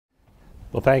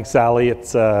Well, thanks, Sally.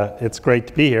 It's great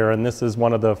to be here, and this is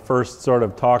one of the first sort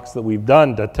of talks that we've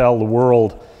done to tell the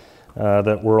world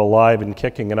that we're alive and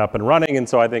kicking and up and running, and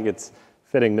so I think it's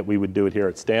fitting that we would do it here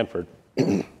at Stanford.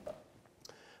 The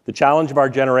challenge of our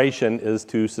generation is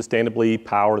to sustainably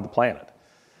power the planet.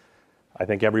 I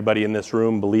think everybody in this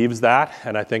room believes that,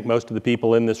 and I think most of the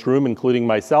people in this room, including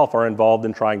myself, are involved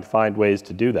in trying to find ways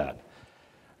to do that.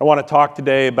 I want to talk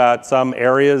today about some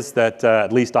areas that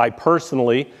at least I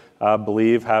personally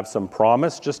believe have some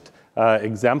promise, just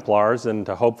exemplars, and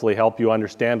to hopefully help you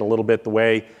understand a little bit the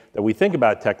way that we think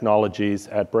about technologies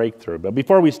at Breakthrough. But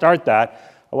before we start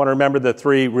that, I want to remember the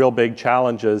three real big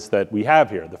challenges that we have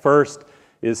here. The first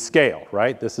is scale,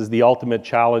 right? This is the ultimate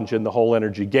challenge in the whole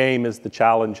energy game, is the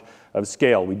challenge of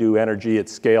scale. We do energy at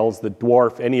scales that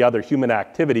dwarf any other human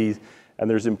activities, and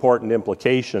there's important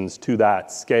implications to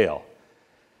that scale.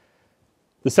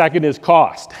 The second is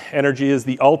cost. Energy is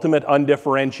the ultimate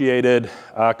undifferentiated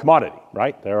commodity,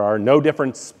 right? There are no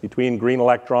difference between green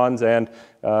electrons and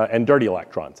dirty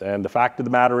electrons. And the fact of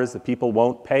the matter is that people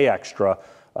won't pay extra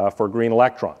for green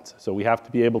electrons. So we have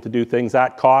to be able to do things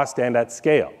at cost and at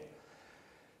scale.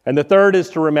 And the third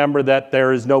is to remember that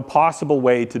there is no possible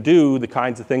way to do the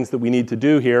kinds of things that we need to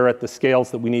do here at the scales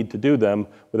that we need to do them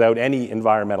without any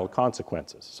environmental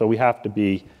consequences. So we have to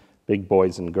be big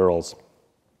boys and girls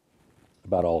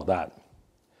about all of that.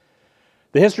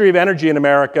 The history of energy in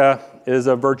America is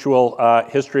a virtual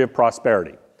history of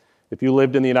prosperity. If you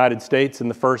lived in the United States in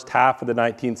the first half of the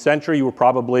 19th century, you were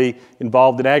probably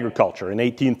involved in agriculture. In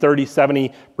 1830,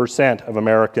 70% of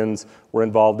Americans were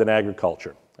involved in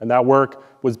agriculture. And that work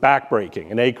was backbreaking.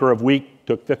 An acre of wheat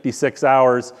took 56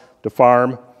 hours to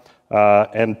farm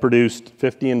and produced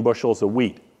 15 bushels of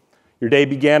wheat. Your day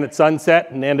began at sunset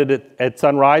and ended at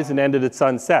sunrise and ended at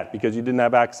sunset because you didn't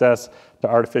have access to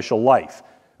artificial light.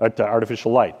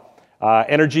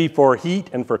 Energy for heat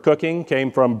and for cooking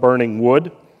came from burning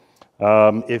wood.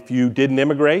 If you didn't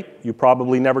immigrate, you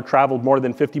probably never traveled more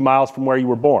than 50 miles from where you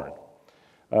were born.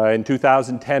 In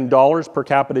 2010, dollars per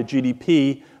capita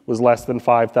GDP was less than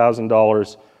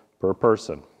 $5,000 per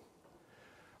person.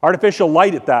 Artificial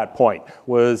light at that point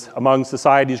was among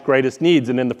society's greatest needs,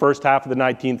 and in the first half of the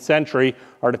 19th century,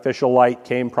 artificial light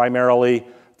came primarily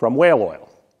from whale oil.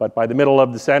 But by the middle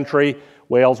of the century,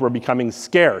 whales were becoming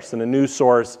scarce, and a new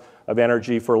source of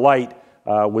energy for light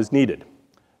was needed.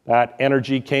 That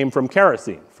energy came from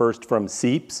kerosene, first from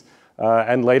seeps,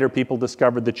 and later people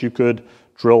discovered that you could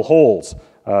drill holes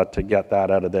to get that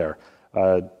out of there.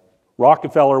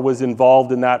 Rockefeller was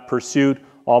involved in that pursuit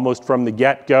almost from the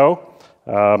get-go.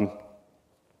 And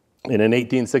in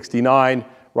 1869,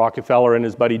 Rockefeller and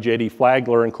his buddy J.D.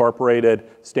 Flagler incorporated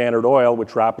Standard Oil,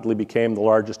 which rapidly became the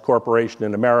largest corporation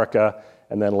in America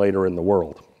and then later in the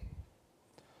world.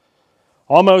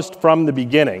 Almost from the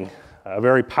beginning, a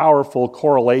very powerful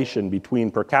correlation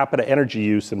between per capita energy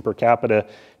use and per capita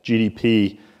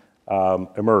GDP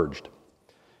emerged.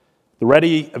 The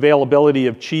ready availability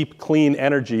of cheap, clean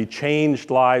energy changed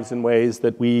lives in ways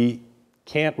that we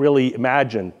can't really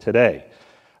imagine today.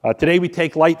 Today we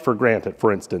take light for granted,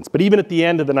 for instance, but even at the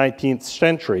end of the 19th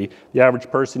century, the average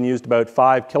person used about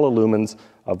 5 kilolumens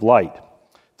of light.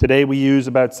 Today we use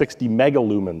about 60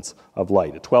 megalumens of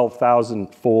light, a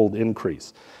 12,000-fold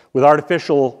increase. With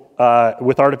artificial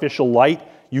light,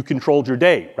 you controlled your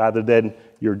day rather than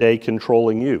your day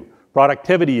controlling you.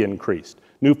 Productivity increased.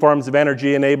 New forms of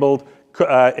energy enabled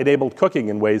cooking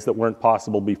in ways that weren't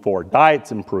possible before.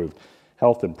 Diets improved.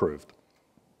 Health improved.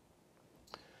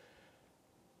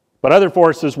 But other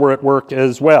forces were at work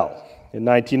as well. In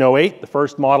 1908, the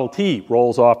first Model T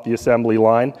rolls off the assembly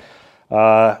line,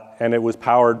 and it was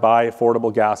powered by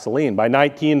affordable gasoline. By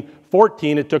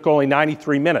 1914, it took only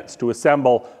 93 minutes to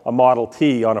assemble a Model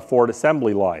T on a Ford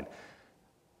assembly line.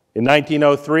 In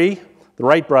 1903, the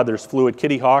Wright brothers flew at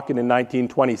Kitty Hawk, and in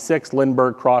 1926,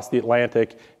 Lindbergh crossed the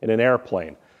Atlantic in an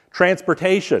airplane.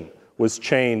 Transportation was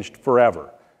changed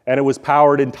forever, and it was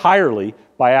powered entirely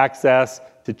by access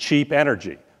to cheap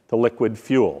energy, to liquid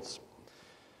fuels.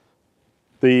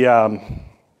 The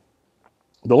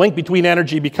link between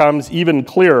energy becomes even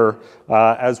clearer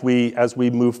as we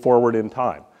move forward in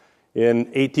time. In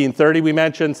 1830, we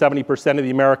mentioned 70% of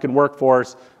the American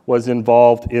workforce was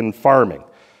involved in farming.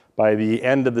 By the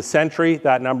end of the century,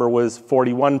 that number was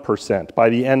 41%. By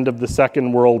the end of the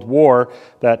Second World War,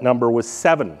 that number was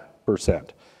 7%.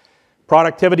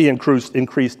 Productivity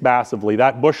increased massively.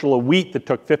 That bushel of wheat that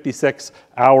took 56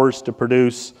 hours to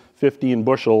produce 15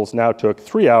 bushels now took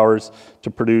 3 hours to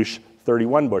produce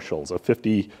 31 bushels, a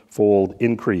 50-fold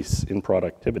increase in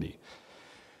productivity.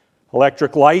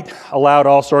 Electric light allowed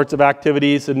all sorts of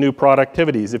activities and new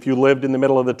productivities. If you lived in the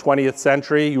middle of the 20th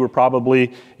century, you were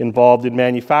probably involved in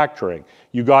manufacturing.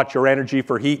 You got your energy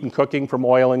for heat and cooking from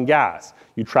oil and gas.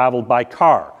 You traveled by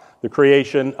car. The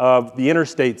creation of the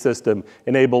interstate system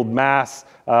enabled mass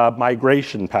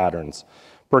migration patterns.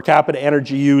 Per capita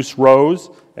energy use rose,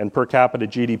 and per capita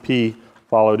GDP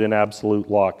followed in absolute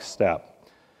lockstep.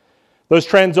 Those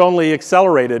trends only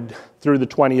accelerated through the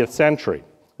 20th century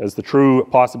as the true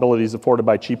possibilities afforded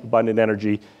by cheap, abundant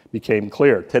energy became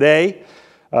clear. Today,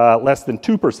 less than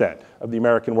 2% of the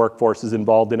American workforce is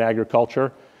involved in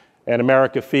agriculture, and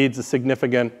America feeds a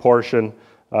significant portion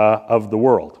of the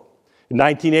world. In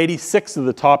 1980, 6 of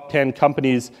the top 10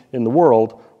 companies in the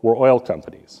world were oil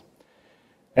companies.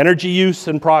 Energy use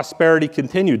and prosperity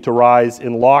continued to rise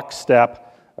in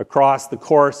lockstep across the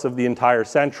course of the entire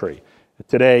century,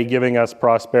 today giving us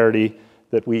prosperity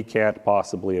that we can't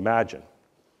possibly imagine.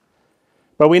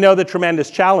 But we know that tremendous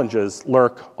challenges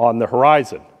lurk on the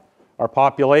horizon. Our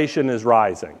population is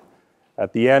rising.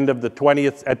 At the end of the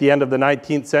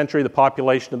 19th century, the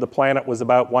population of the planet was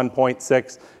about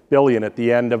 1.6 billion. At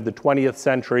the end of the 20th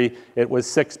century, it was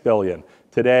 6 billion.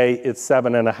 Today, it's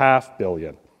 7.5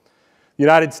 billion. The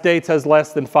United States has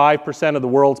less than 5% of the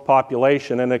world's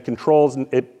population, and it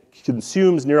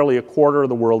consumes nearly a quarter of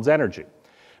the world's energy.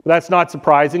 But that's not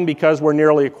surprising because we're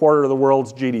nearly a quarter of the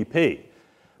world's GDP.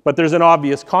 But there's an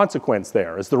obvious consequence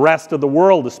there. As the rest of the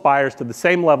world aspires to the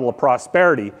same level of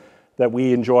prosperity that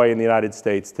we enjoy in the United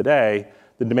States today,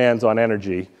 the demands on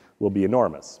energy will be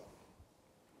enormous.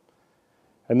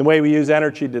 And the way we use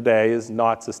energy today is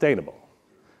not sustainable.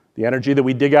 The energy that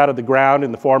we dig out of the ground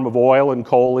in the form of oil and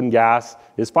coal and gas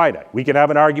is finite. We can have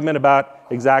an argument about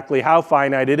exactly how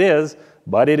finite it is,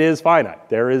 but it is finite.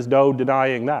 There is no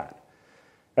denying that.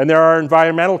 And there are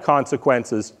environmental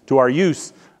consequences to our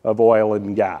use of oil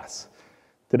and gas.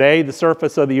 Today, the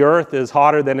surface of the Earth is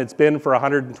hotter than it's been for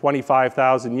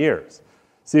 125,000 years.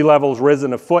 Sea level's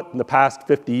risen a foot in the past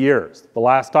 50 years. The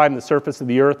last time the surface of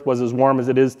the Earth was as warm as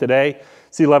it is today,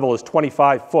 sea level is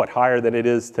 25 foot higher than it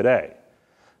is today.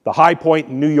 The high point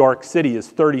in New York City is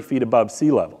 30 feet above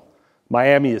sea level.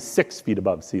 Miami is 6 feet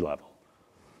above sea level.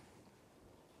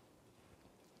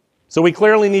 So we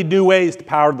clearly need new ways to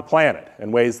power the planet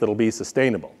and ways that will be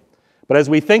sustainable. But as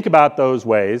we think about those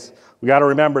ways, we got to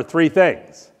remember 3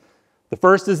 things. The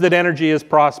first is that energy is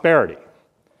prosperity.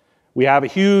 We have a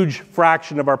huge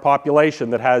fraction of our population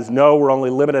that has no or only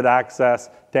limited access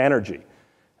to energy.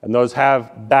 And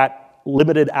that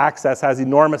limited access has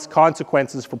enormous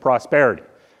consequences for prosperity.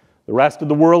 The rest of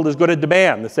the world is going to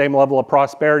demand the same level of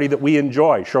prosperity that we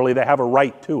enjoy. Surely they have a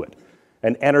right to it.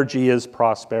 And energy is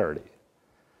prosperity.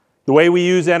 The way we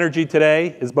use energy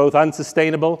today is both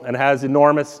unsustainable and has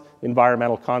enormous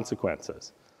environmental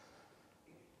consequences.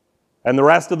 And the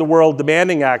rest of the world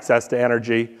demanding access to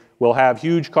energy will have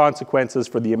huge consequences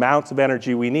for the amounts of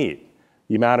energy we need.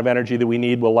 The amount of energy that we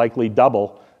need will likely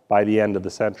double by the end of the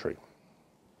century.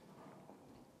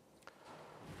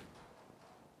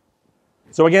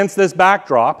 So against this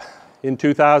backdrop, in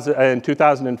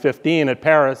 2015 in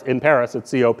Paris at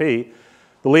COP,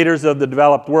 the leaders of the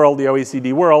developed world, the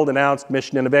OECD world, announced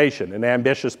Mission Innovation, an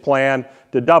ambitious plan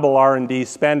to double R&D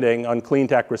spending on clean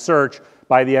tech research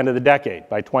by the end of the decade,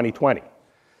 by 2020.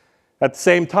 At the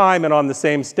same time and on the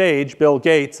same stage, Bill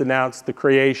Gates announced the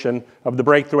creation of the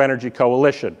Breakthrough Energy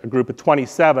Coalition, a group of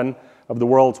 27 of the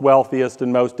world's wealthiest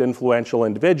and most influential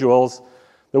individuals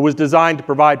that was designed to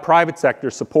provide private sector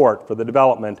support for the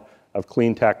development of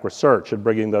clean tech research and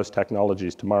bringing those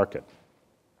technologies to market.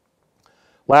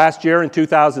 Last year, in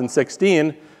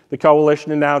 2016, the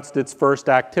coalition announced its first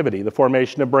activity, the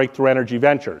formation of Breakthrough Energy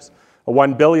Ventures, a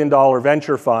 $1 billion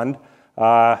venture fund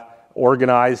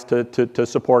organized to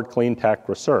support clean tech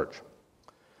research.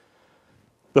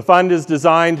 The fund is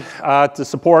designed to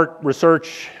support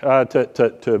research,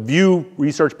 to view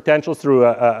research potentials through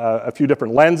a few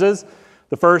different lenses.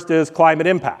 The first is climate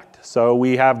impact. So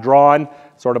we have drawn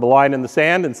sort of a line in the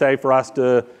sand and say for us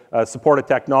to support a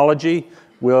technology,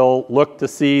 we'll look to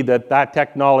see that that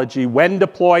technology, when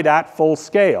deployed at full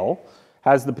scale,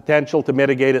 has the potential to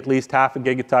mitigate at least half a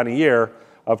gigaton a year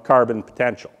of carbon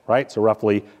potential, right? So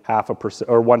roughly 0.5%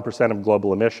 or 1% of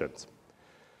global emissions.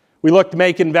 We look to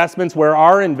make investments where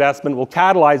our investment will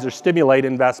catalyze or stimulate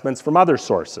investments from other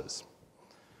sources.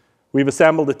 We've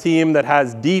assembled a team that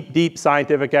has deep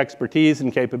scientific expertise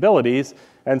and capabilities,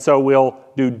 and so we'll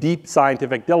do deep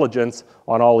scientific diligence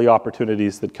on all the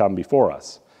opportunities that come before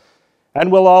us. And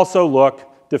we'll also look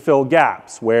to fill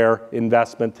gaps where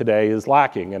investment today is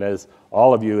lacking. And as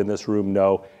all of you in this room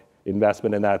know,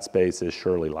 investment in that space is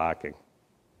surely lacking.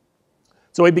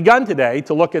 So we've begun today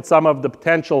to look at some of the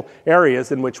potential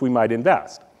areas in which we might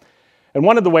invest. And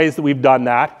one of the ways that we've done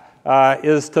that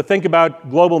is to think about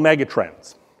global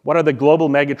megatrends. What are the global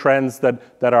megatrends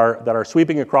that are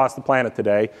sweeping across the planet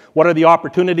today? What are the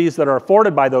opportunities that are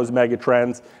afforded by those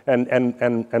megatrends,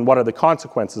 and what are the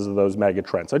consequences of those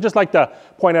megatrends? So I'd just like to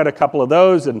point out a couple of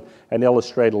those and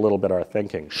illustrate a little bit our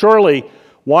thinking. Surely,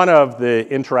 one of the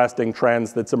interesting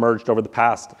trends that's emerged over the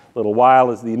past little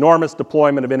while is the enormous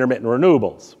deployment of intermittent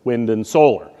renewables, wind and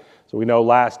solar. So we know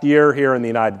last year here in the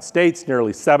United States,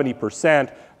 nearly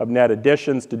 70% of net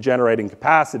additions to generating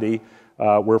capacity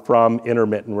were from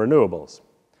intermittent renewables.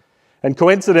 And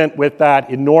coincident with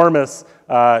that enormous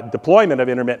deployment of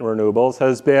intermittent renewables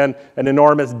has been an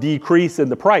enormous decrease in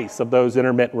the price of those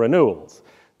intermittent renewables.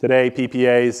 Today,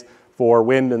 PPAs for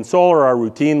wind and solar are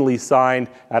routinely signed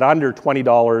at under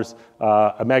 $20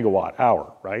 a megawatt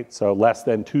hour, right? So less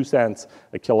than 2 cents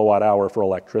a kilowatt hour for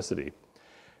electricity.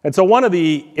 And so one of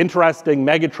the interesting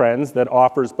megatrends that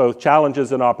offers both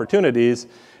challenges and opportunities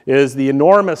is the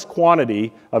enormous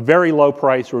quantity of very low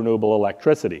price renewable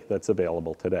electricity that's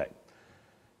available today.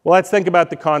 Well, let's think about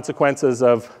the consequences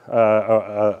of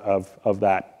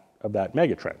that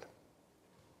megatrend.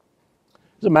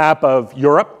 There's a map of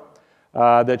Europe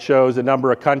that shows a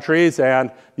number of countries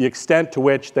and the extent to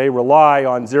which they rely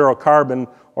on zero carbon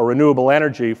or renewable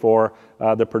energy for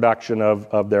the production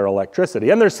of their electricity.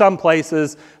 And there's some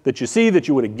places that you see that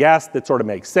you would have guessed that sort of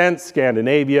makes sense.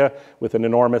 Scandinavia with an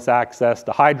enormous access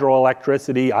to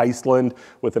hydroelectricity, Iceland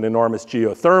with an enormous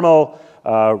geothermal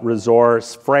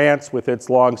resource, France with its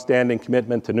long-standing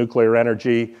commitment to nuclear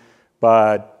energy,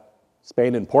 but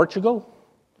Spain and Portugal?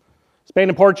 Spain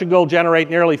and Portugal generate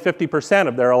nearly 50%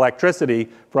 of their electricity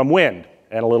from wind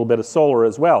and a little bit of solar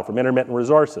as well, from intermittent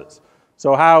resources.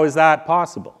 So how is that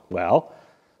possible? Well,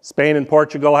 Spain and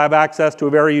Portugal have access to a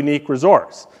very unique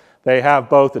resource. They have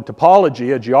both a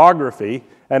topology, a geography,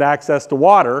 and access to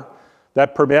water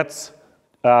that permits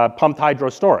pumped hydro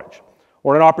storage,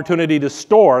 or an opportunity to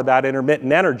store that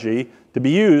intermittent energy to be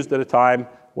used at a time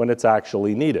when it's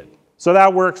actually needed. So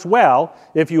that works well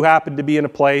if you happen to be in a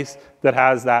place that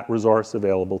has that resource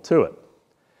available to it.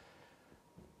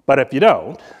 But if you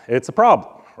don't, it's a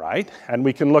problem, right? And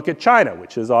we can look at China,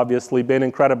 which has obviously been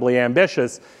incredibly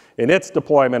ambitious in its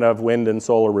deployment of wind and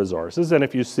solar resources. And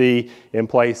if you see in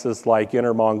places like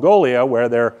Inner Mongolia, where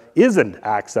there isn't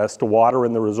access to water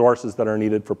and the resources that are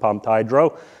needed for pumped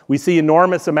hydro, we see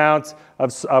enormous amounts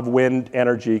of wind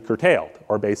energy curtailed,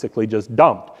 or basically just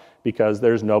dumped, because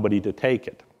there's nobody to take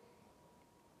it.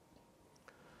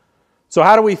 So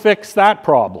how do we fix that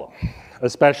problem,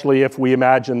 especially if we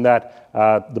imagine that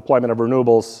deployment of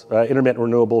renewables, intermittent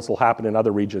renewables, will happen in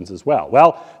other regions as well?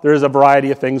 Well, there's a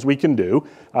variety of things we can do,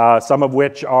 some of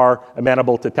which are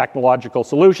amenable to technological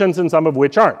solutions and some of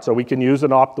which aren't. So we can use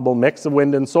an optimal mix of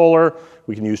wind and solar.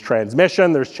 We can use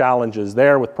transmission. There's challenges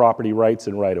there with property rights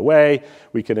and right-of-way.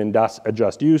 We can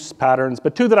adjust use patterns.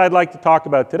 But two that I'd like to talk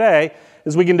about today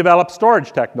is we can develop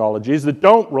storage technologies that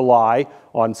don't rely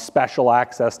on special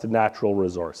access to natural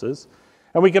resources.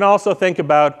 And we can also think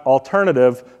about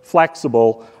alternative,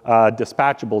 flexible,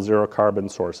 dispatchable zero-carbon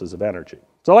sources of energy.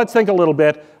 So let's think a little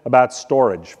bit about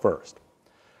storage first.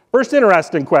 First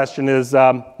interesting question is,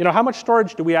 how much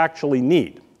storage do we actually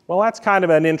need? Well, that's kind of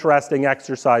an interesting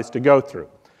exercise to go through.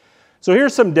 So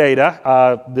here's some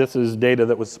data. This is data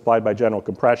that was supplied by General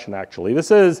Compression, actually.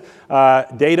 This is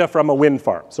data from a wind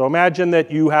farm. So imagine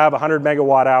that you have a 100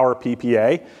 megawatt hour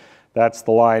PPA. That's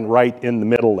the line right in the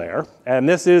middle there. And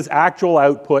this is actual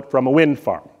output from a wind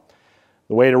farm.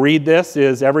 The way to read this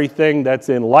is everything that's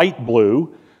in light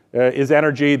blue is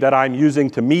energy that I'm using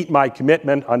to meet my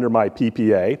commitment under my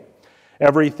PPA.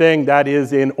 Everything that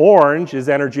is in orange is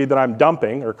energy that I'm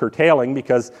dumping or curtailing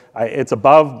because it's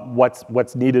above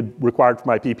what's needed, required for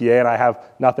my PPA, and I have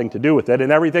nothing to do with it.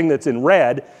 And everything that's in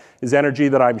red is energy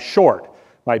that I'm short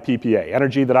my PPA,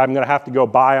 energy that I'm going to have to go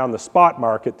buy on the spot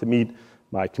market to meet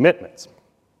my commitments.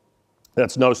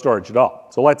 That's no storage at all.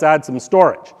 So let's add some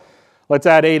storage. Let's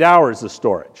add 8 hours of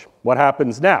storage. What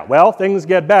happens now? Well, things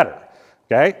get better.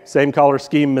 Okay, same color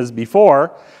scheme as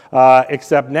before,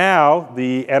 except now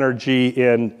the energy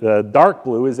in the dark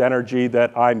blue is energy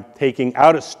that I'm taking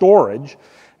out of storage,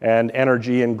 and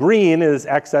energy in green is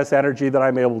excess energy that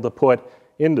I'm able to put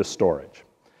into storage.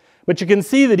 But you can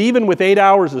see that even with 8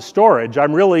 hours of storage,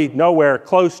 I'm really nowhere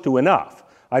close to enough.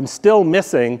 I'm still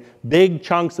missing big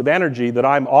chunks of energy that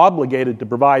I'm obligated to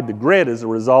provide the grid as a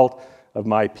result of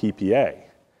my PPA.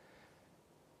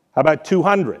 How about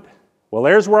 200? Well,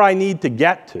 there's where I need to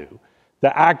get to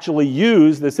actually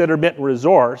use this intermittent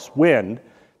resource, wind,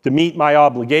 to meet my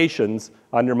obligations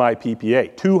under my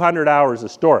PPA. 200 hours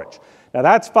of storage. Now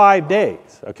that's 5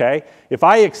 days, okay? If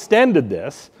I extended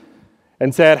this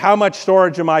and said, how much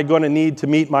storage am I going to need to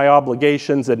meet my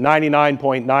obligations at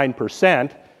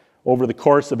 99.9% over the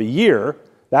course of a year,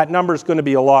 that number is going to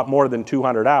be a lot more than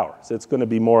 200 hours. It's going to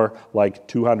be more like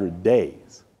 200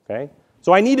 days, okay?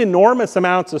 So I need enormous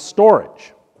amounts of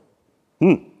storage.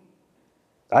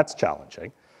 That's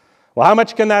challenging. Well, how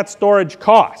much can that storage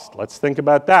cost? Let's think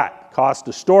about that. Cost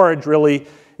of storage really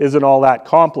isn't all that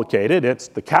complicated. It's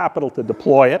the capital to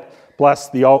deploy it, plus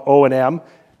the O&M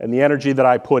and the energy that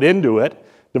I put into it,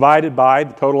 divided by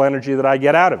the total energy that I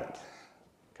get out of it,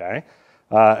 okay?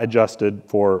 Adjusted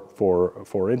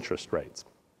for interest rates.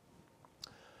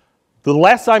 The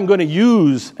less I'm going to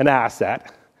use an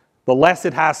asset, the less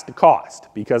it has to cost,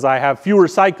 because I have fewer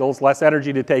cycles, less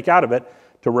energy to take out of it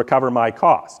to recover my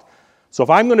cost. So if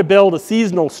I'm going to build a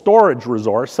seasonal storage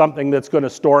resource, something that's going to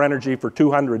store energy for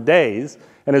 200 days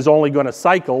and is only going to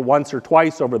cycle once or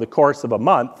twice over the course of a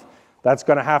month, that's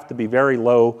going to have to be very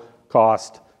low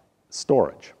cost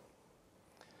storage.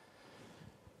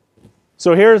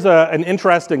 So here's an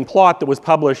interesting plot that was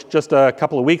published just a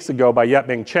couple of weeks ago by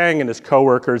Yetming Chang and his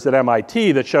coworkers at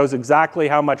MIT that shows exactly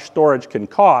how much storage can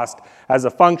cost as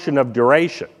a function of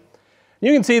duration.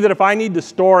 You can see that if I need to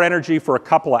store energy for a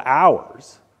couple of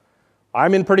hours,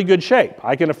 I'm in pretty good shape.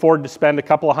 I can afford to spend a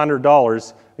couple of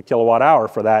 $100 a kilowatt hour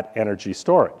for that energy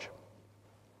storage.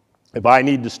 If I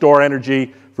need to store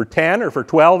energy for 10 or for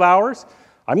 12 hours,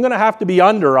 I'm going to have to be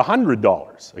under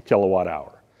 $100 a kilowatt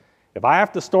hour. If I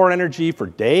have to store energy for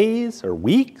days or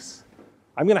weeks,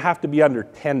 I'm going to have to be under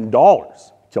 $10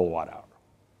 a kilowatt hour.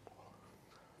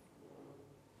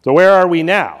 So where are we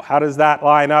now? How does that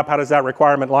line up? How does that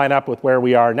requirement line up with where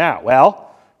we are now?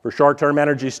 Well, for short-term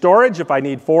energy storage, if I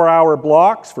need 4-hour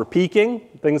blocks for peaking,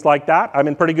 things like that, I'm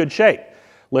in pretty good shape.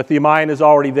 Lithium-ion is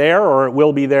already there, or it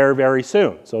will be there very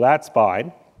soon, so that's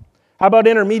fine. How about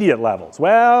intermediate levels?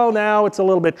 Well, now it's a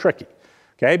little bit tricky,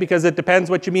 okay, because it depends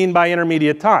what you mean by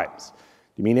intermediate times.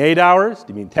 Do you mean 8 hours?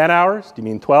 Do you mean 10 hours? Do you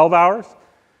mean 12 hours?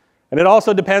 And it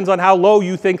also depends on how low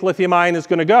you think lithium-ion is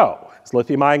going to go. Is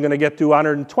lithium-ion going to get to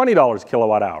 $120 a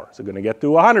kilowatt hour? Is it going to get to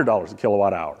 $100 a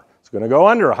kilowatt hour? It's going to go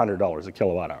under $100 a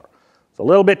kilowatt hour. It's a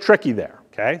little bit tricky there,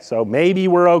 okay? So maybe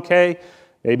we're okay,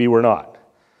 maybe we're not.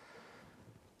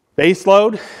 Base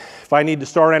load, if I need to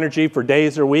store energy for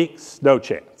days or weeks, no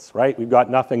chance, right? We've got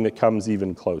nothing that comes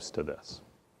even close to this.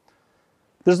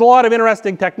 There's a lot of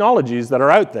interesting technologies that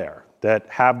are out there that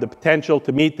have the potential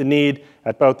to meet the need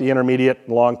at both the intermediate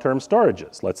and long-term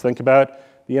storages. Let's think about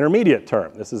the intermediate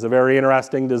term. This is a very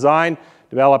interesting design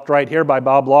developed right here by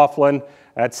Bob Laughlin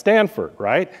at Stanford,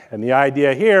 right? And the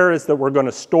idea here is that we're going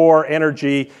to store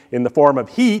energy in the form of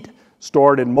heat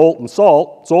stored in molten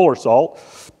salt, solar salt,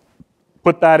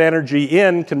 put that energy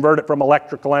in, convert it from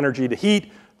electrical energy to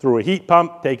heat through a heat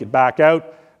pump, take it back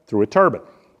out through a turbine.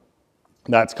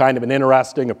 That's kind of an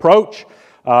interesting approach.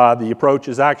 The approach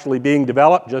is actually being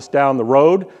developed just down the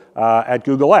road at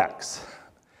Google X.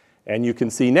 And you can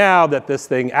see now that this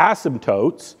thing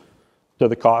asymptotes to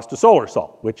the cost of solar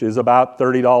salt, which is about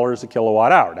 $30 a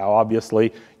kilowatt hour. Now,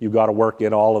 obviously, you've got to work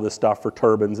in all of the stuff for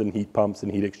turbines and heat pumps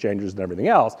and heat exchangers and everything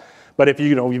else. But if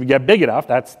you get big enough,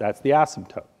 that's the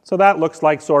asymptote. So that looks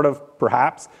like sort of,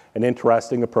 perhaps, an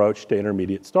interesting approach to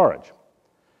intermediate storage.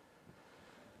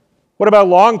 What about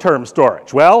long-term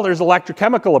storage? Well, there's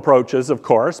electrochemical approaches, of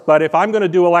course, but if I'm going to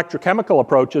do electrochemical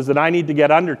approaches and I need to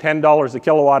get under $10 a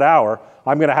kilowatt hour,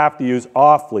 I'm going to have to use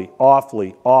awfully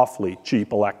cheap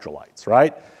electrolytes,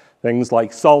 right? Things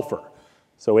like sulfur.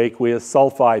 So aqueous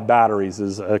sulfide batteries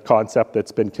is a concept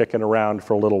that's been kicking around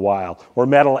for a little while. Or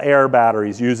metal air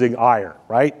batteries using iron,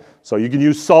 right? So you can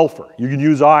use sulfur, you can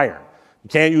use iron. You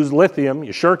can't use lithium,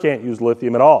 you sure can't use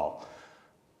lithium at all.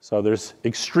 So there's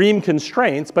extreme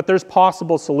constraints, but there's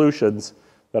possible solutions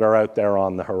that are out there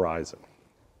on the horizon.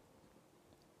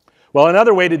 Well,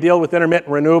 another way to deal with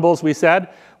intermittent renewables, we said,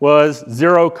 was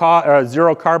zero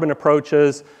carbon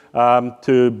approaches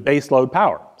to baseload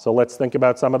power. So let's think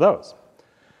about some of those.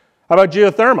 How about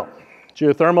geothermal?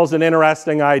 Geothermal is an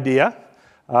interesting idea,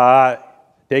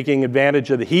 taking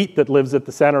advantage of the heat that lives at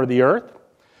the center of the Earth.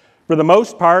 For the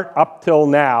most part, up till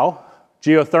now,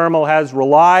 geothermal has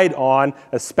relied on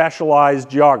a specialized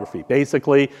geography.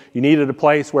 Basically, you needed a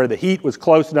place where the heat was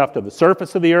close enough to the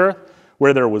surface of the Earth,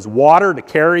 where there was water to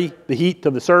carry the heat to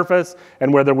the surface,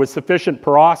 and where there was sufficient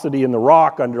porosity in the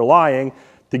rock underlying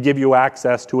to give you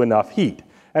access to enough heat.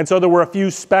 And so there were a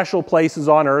few special places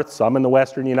on Earth, some in the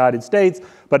western United States,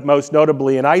 but most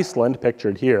notably in Iceland,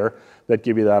 pictured here, that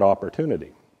give you that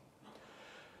opportunity.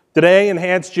 Today,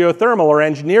 enhanced geothermal or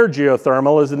engineered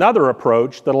geothermal is another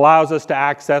approach that allows us to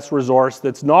access resource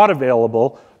that's not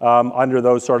available under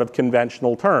those sort of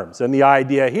conventional terms. And the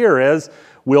idea here is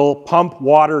we'll pump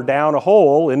water down a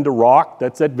hole into rock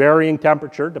that's at varying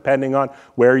temperature, depending on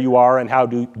where you are and how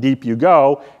deep you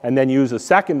go, and then use a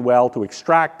second well to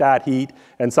extract that heat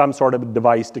and some sort of a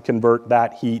device to convert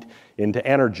that heat into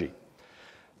energy.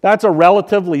 That's a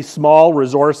relatively small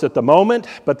resource at the moment,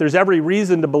 but there's every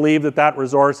reason to believe that that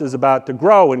resource is about to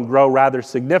grow and grow rather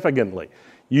significantly,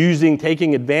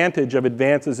 taking advantage of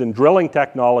advances in drilling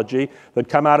technology that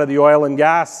come out of the oil and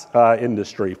gas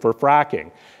industry for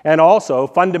fracking. And also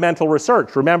fundamental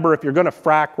research. Remember, if you're going to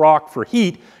frack rock for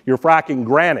heat, you're fracking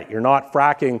granite. You're not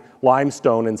fracking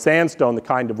limestone and sandstone, the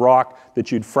kind of rock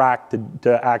that you'd frack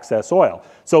to access oil.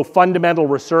 So fundamental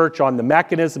research on the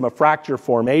mechanism of fracture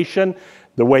formation,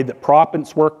 the way that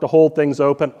proppants work to hold things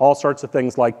open, all sorts of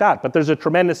things like that. But there's a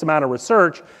tremendous amount of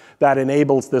research that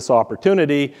enables this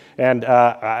opportunity, and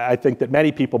I think that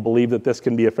many people believe that this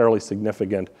can be a fairly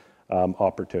significant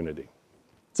opportunity.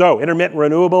 So intermittent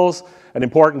renewables, an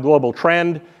important global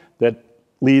trend that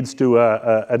leads to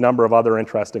a number of other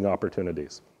interesting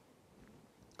opportunities.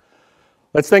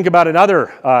 Let's think about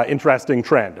another interesting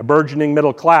trend, a burgeoning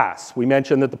middle class. We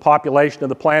mentioned that the population of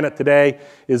the planet today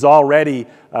is already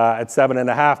at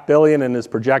 7.5 billion and is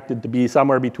projected to be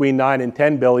somewhere between 9 and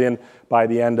 10 billion by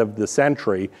the end of the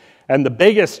century. And the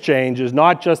biggest change is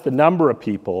not just the number of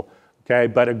people, okay,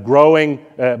 but growing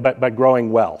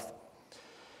wealth.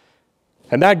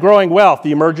 And that growing wealth,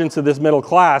 the emergence of this middle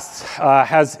class,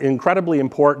 has incredibly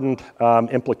important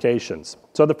implications.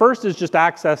 So the first is just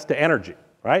access to energy,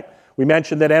 right? We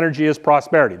mentioned that energy is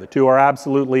prosperity. The two are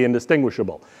absolutely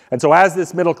indistinguishable. And so as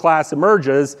this middle class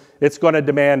emerges, it's going to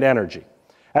demand energy.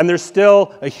 And there's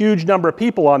still a huge number of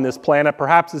people on this planet,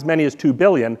 perhaps as many as 2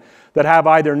 billion, that have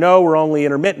either no or only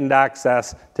intermittent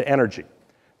access to energy.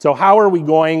 So how are we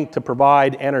going to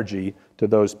provide energy to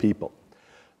those people?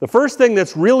 The first thing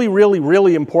that's really, really,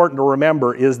 really important to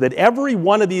remember is that every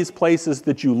one of these places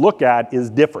that you look at is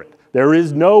different. There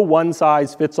is no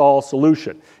one-size-fits-all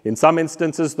solution. In some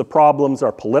instances, the problems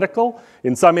are political.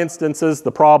 In some instances,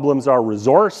 the problems are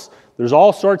resource. There's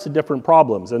all sorts of different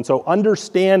problems. And so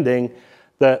understanding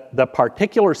the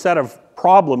particular set of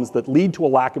problems that lead to a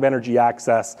lack of energy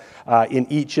access in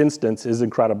each instance is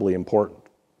incredibly important.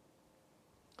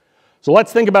 So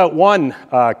let's think about one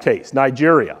case,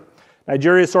 Nigeria.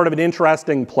 Nigeria is sort of an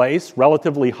interesting place,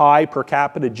 relatively high per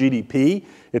capita GDP.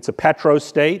 It's a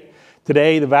petro-state.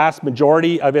 Today, the vast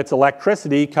majority of its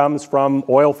electricity comes from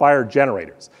oil-fired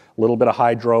generators. A little bit of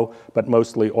hydro, but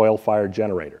mostly oil-fired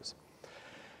generators.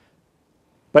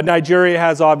 But Nigeria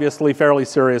has obviously fairly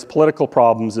serious political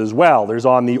problems as well. There's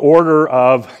on the order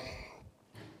of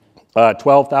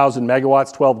 12,000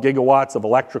 megawatts, 12 gigawatts of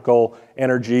electrical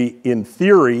energy in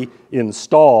theory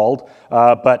installed,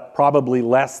 but probably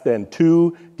less than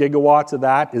 2 gigawatts of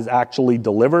that is actually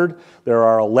delivered. There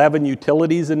are 11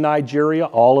 utilities in Nigeria.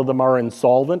 All of them are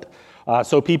insolvent.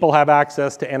 So people have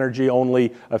access to energy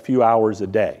only a few hours a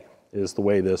day is the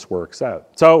way this works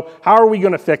out. So how are we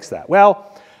going to fix that?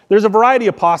 Well, there's a variety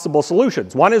of possible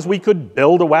solutions. One is we could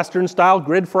build a Western-style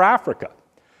grid for Africa.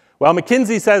 Well,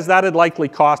 McKinsey says that would likely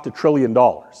cost $1 trillion.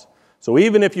 So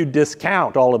even if you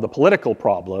discount all of the political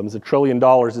problems, $1 trillion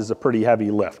is a pretty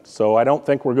heavy lift. So I don't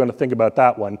think we're going to think about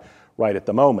that one right at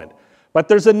the moment. But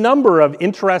there's a number of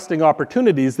interesting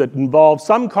opportunities that involve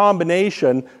some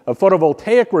combination of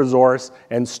photovoltaic resource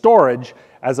and storage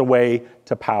as a way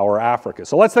to power Africa.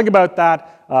 So let's think about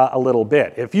that a little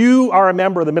bit. If you are a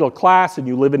member of the middle class and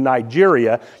you live in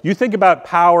Nigeria, you think about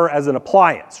power as an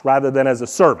appliance rather than as a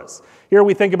service. Here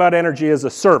we think about energy as a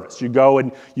service. You go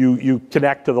and you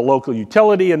connect to the local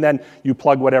utility and then you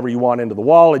plug whatever you want into the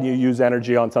wall and you use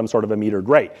energy on some sort of a metered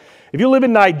rate. If you live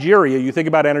in Nigeria, you think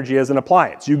about energy as an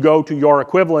appliance. You go to your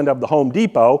equivalent of the Home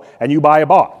Depot and you buy a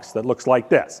box that looks like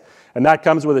this. And that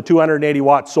comes with a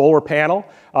 280-watt solar panel,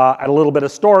 and a little bit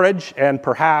of storage, and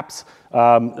perhaps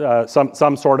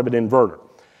some sort of an inverter.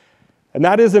 And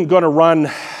that isn't going to run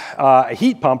a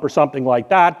heat pump or something like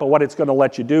that, but what it's going to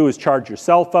let you do is charge your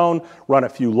cell phone, run a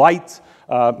few lights,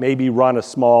 maybe run a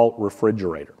small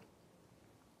refrigerator.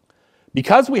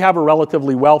 Because we have a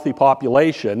relatively wealthy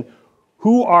population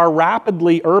who are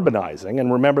rapidly urbanizing,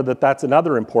 and remember that that's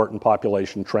another important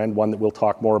population trend, one that we'll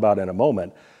talk more about in a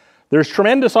moment, there's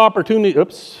tremendous opportunity,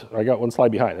 oops, I got one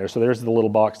slide behind there, so there's the little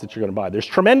box that you're going to buy. There's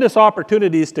tremendous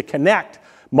opportunities to connect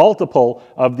multiple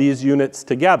of these units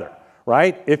together,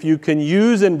 right? If you can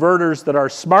use inverters that are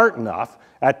smart enough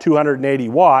at 280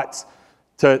 watts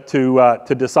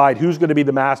to decide who's going to be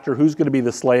the master, who's going to be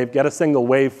the slave, get a single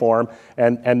waveform,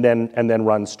 and then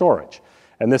run storage.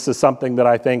 And this is something that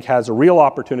I think has a real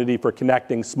opportunity for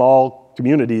connecting small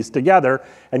communities together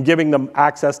and giving them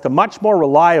access to much more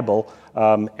reliable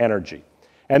energy.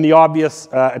 And the obvious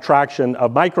attraction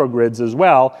of microgrids as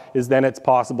well is then it's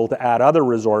possible to add other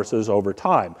resources over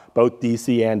time, both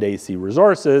DC and AC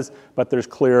resources, but there's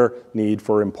clear need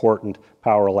for important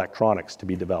power electronics to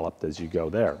be developed as you go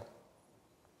there.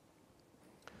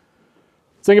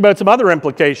 Let's think about some other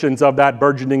implications of that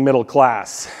burgeoning middle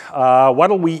class.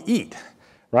 What'll we eat,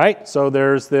 right? So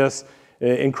there's this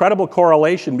incredible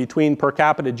correlation between per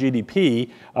capita GDP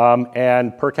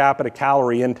and per capita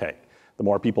calorie intake. The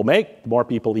more people make, the more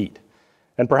people eat.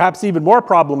 And perhaps even more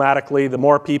problematically, the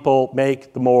more people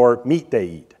make, the more meat they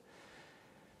eat.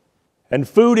 And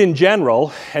food in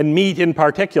general, and meat in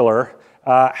particular,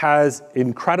 has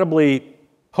incredibly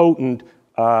potent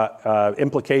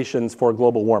implications for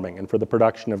global warming and for the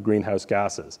production of greenhouse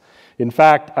gases. In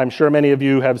fact, I'm sure many of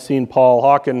you have seen Paul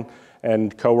Hawken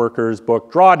and co-workers'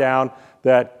 book Drawdown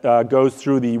that goes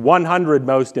through the 100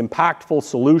 most impactful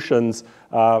solutions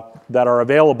that are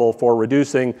available for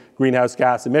reducing greenhouse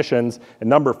gas emissions. And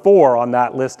number 4 on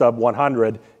that list of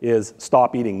 100 is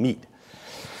stop eating meat.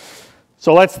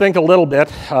 So let's think a little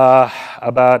bit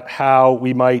about how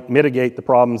we might mitigate the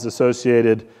problems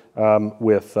associated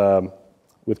with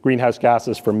greenhouse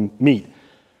gases from meat.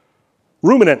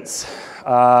 Ruminants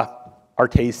are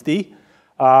tasty.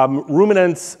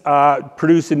 Ruminants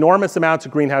produce enormous amounts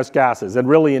of greenhouse gases, and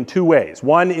really in 2 ways.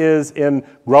 One is in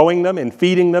growing them, in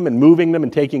feeding them, and moving them,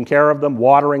 and taking care of them,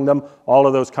 watering them, all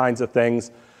of those kinds of things.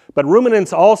 But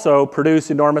ruminants also produce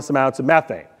enormous amounts of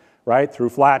methane, right, through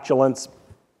flatulence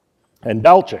and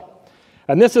belching.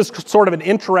 And this is sort of an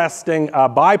interesting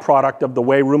byproduct of the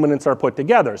way ruminants are put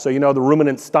together. So you know the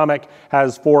ruminant stomach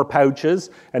has 4 pouches,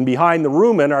 and behind the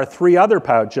rumen are 3 other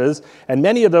pouches, and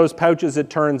many of those pouches, it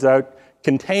turns out,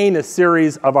 contain a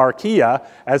series of archaea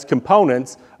as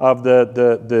components of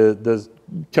the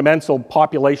commensal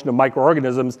population of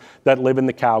microorganisms that live in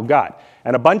the cow gut.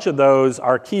 And a bunch of those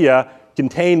archaea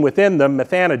contain within them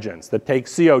methanogens that take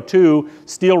CO2,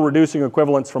 steal reducing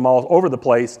equivalents from all over the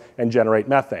place, and generate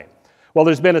methane. Well,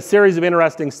 there's been a series of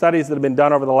interesting studies that have been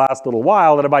done over the last little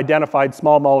while that have identified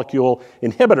small molecule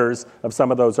inhibitors of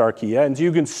some of those archaea, and so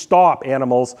you can stop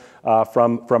animals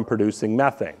from producing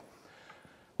methane.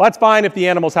 Well, that's fine if the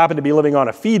animals happen to be living on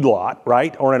a feedlot,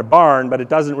 right, or in a barn, but it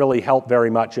doesn't really help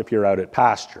very much if you're out at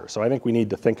pasture. So I think we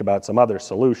need to think about some other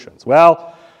solutions.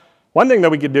 Well, one thing that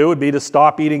we could do would be to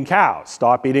stop eating cows,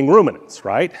 stop eating ruminants,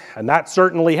 right? And that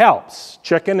certainly helps.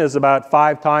 Chicken is about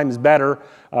 5 times better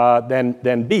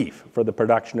than beef for the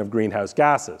production of greenhouse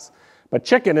gases. But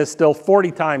chicken is still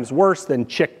 40 times worse than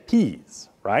chickpeas,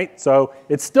 right? So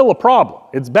it's still a problem.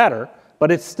 It's better,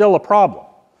 but it's still a problem.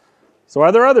 So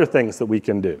are there other things that we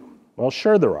can do? Well,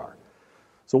 sure there are.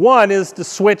 So one is to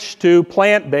switch to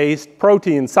plant-based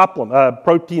protein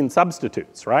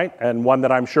substitutes, right? And one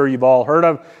that I'm sure you've all heard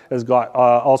of has got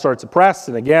all sorts of press,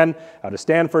 and again, out of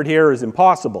Stanford here, is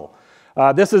Impossible.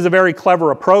 This is a very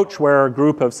clever approach where a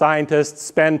group of scientists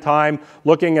spend time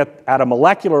looking at a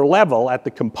molecular level at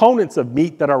the components of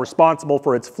meat that are responsible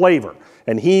for its flavor.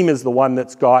 And heme is the one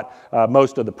that's got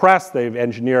most of the press. They've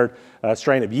engineered a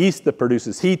strain of yeast that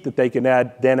produces heat that they can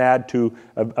then add to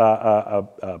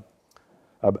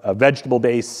a vegetable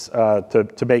base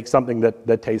to make something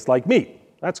that tastes like meat.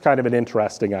 That's kind of an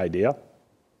interesting idea.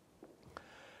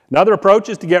 Another approach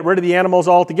is to get rid of the animals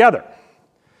altogether,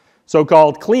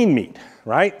 so-called clean meat,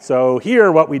 right? So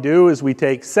here what we do is we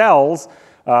take cells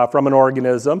from an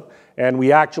organism and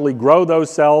we actually grow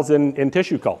those cells in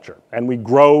tissue culture, and we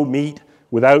grow meat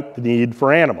without the need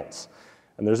for animals.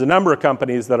 And there's a number of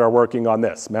companies that are working on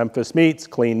this. Memphis Meats,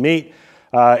 Clean Meat.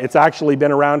 It's actually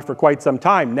been around for quite some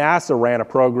time. NASA ran a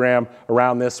program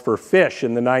around this for fish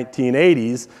in the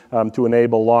 1980s to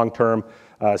enable long-term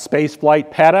space flight.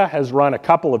 PETA has run a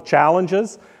couple of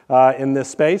challenges in this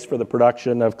space for the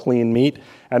production of clean meat.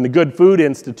 And the Good Food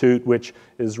Institute, which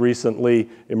is recently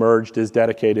emerged, is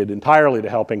dedicated entirely to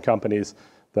helping companies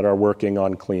that are working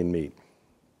on clean meat.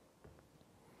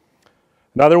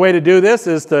 Another way to do this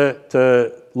is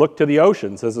to look to the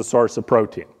oceans as a source of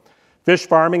protein. Fish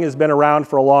farming has been around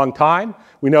for a long time.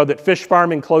 We know that fish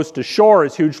farming close to shore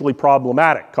is hugely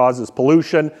problematic, causes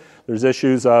pollution. There's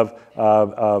issues of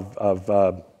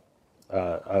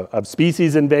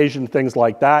species invasion, things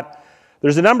like that.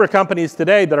 There's a number of companies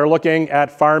today that are looking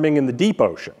at farming in the deep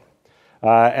ocean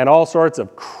and all sorts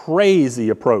of crazy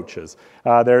approaches.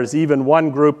 There's even one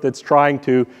group that's trying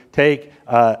to take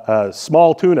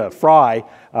small tuna, fry,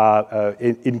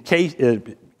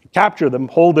 capture them,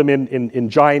 hold them in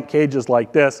giant cages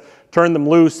like this, turn them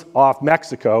loose off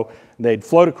Mexico, and they'd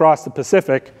float across the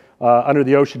Pacific under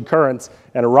the ocean currents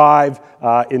and arrive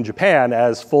in Japan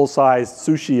as full-sized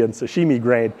sushi and sashimi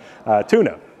grade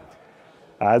tuna.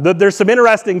 There's some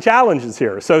interesting challenges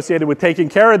here associated with taking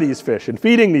care of these fish and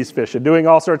feeding these fish and doing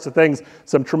all sorts of things,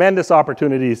 some tremendous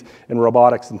opportunities in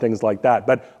robotics and things like that.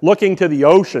 But looking to the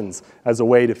oceans as a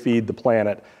way to feed the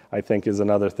planet, I think, is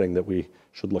another thing that we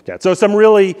should look at. So some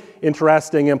really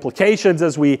interesting implications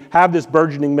as we have this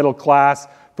burgeoning middle class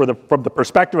from the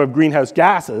perspective of greenhouse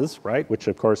gases, right, which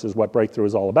of course is what Breakthrough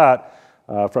is all about,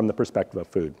 from the perspective of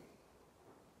food.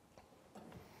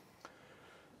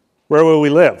 Where will we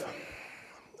live?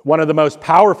 One of the most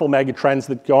powerful megatrends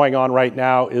that's going on right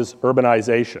now is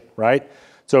urbanization, right?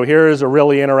 So here is a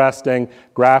really interesting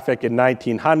graphic. In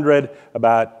 1900,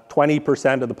 about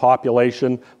 20% of the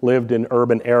population lived in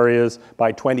urban areas.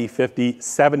 By 2050,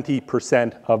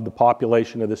 70% of the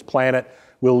population of this planet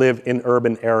will live in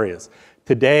urban areas.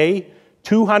 Today,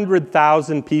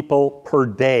 200,000 people per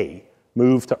day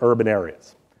move to urban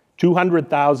areas.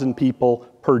 200,000 people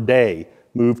per day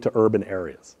move to urban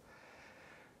areas.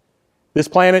 This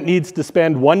planet needs to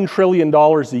spend $1 trillion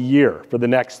a year for the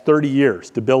next 30 years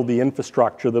to build the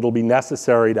infrastructure that will be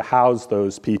necessary to house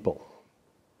those people,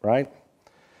 right?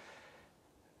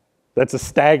 That's a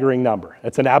staggering number.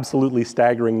 It's an absolutely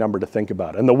staggering number to think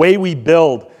about. And the way we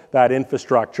build that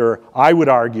infrastructure, I would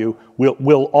argue,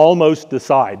 will almost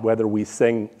decide whether we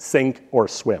sink or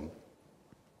swim.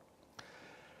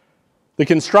 The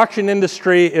construction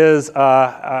industry is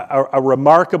a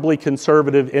remarkably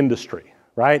conservative industry,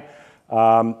 right?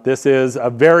 This is a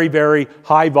very, very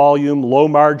high volume, low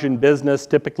margin business,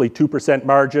 typically 2%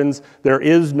 margins. There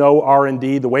is no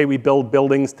R&D. The way we build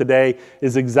buildings today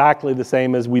is exactly the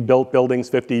same as we built buildings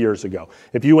 50 years ago.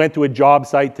 If you went to a job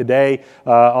site today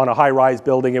on a high-rise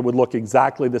building, it would look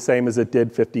exactly the same as it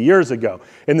did 50 years ago,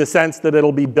 in the sense that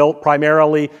it'll be built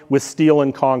primarily with steel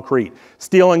and concrete.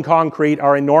 Steel and concrete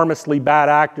are enormously bad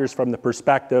actors from the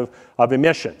perspective of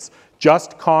emissions.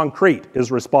 Just concrete is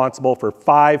responsible for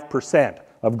 5%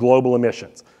 of global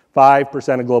emissions.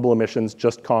 5% of global emissions,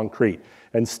 just concrete.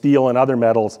 And steel and other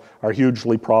metals are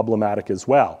hugely problematic as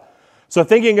well. So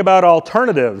thinking about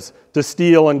alternatives to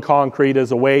steel and concrete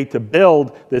as a way to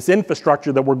build this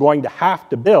infrastructure that we're going to have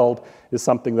to build is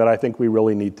something that I think we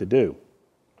really need to do.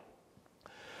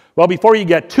 Well, before you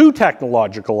get too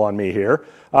technological on me here,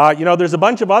 there's a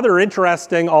bunch of other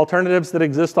interesting alternatives that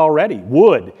exist already.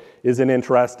 Wood is an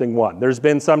interesting one. There's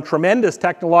been some tremendous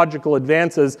technological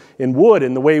advances in wood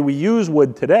in the way we use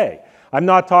wood today. I'm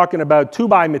not talking about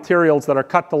 2x materials that are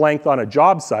cut to length on a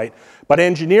job site, but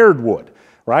engineered wood,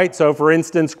 right? So for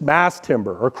instance, mass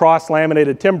timber or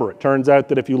cross-laminated timber. It turns out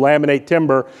that if you laminate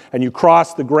timber and you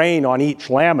cross the grain on each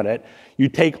laminate, you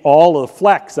take all of the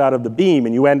flex out of the beam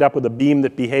and you end up with a beam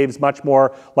that behaves much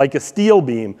more like a steel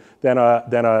beam than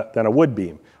a wood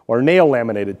beam. Or nail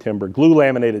laminated timber, glue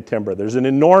laminated timber. There's an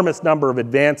enormous number of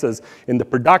advances in the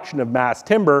production of mass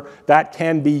timber that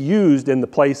can be used in the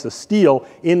place of steel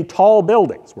in tall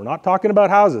buildings. We're not talking about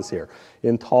houses here,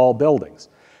 in tall buildings.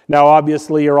 Now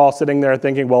obviously you're all sitting there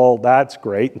thinking, well, that's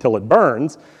great until it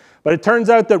burns. But it turns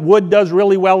out that wood does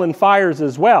really well in fires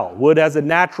as well. Wood has a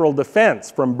natural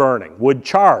defense from burning. Wood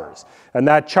chars, and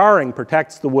that charring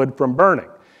protects the wood from burning.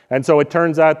 And so it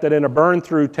turns out that in a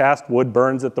burn-through test, wood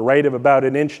burns at the rate of about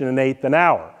 1 1/8 an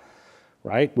hour,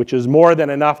 right? Which is more than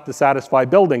enough to satisfy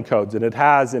building codes, and it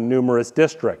has in numerous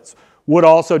districts. Wood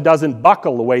also doesn't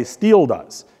buckle the way steel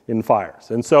does in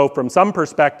fires. And so from some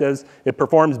perspectives, it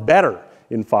performs better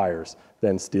in fires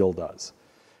than steel does.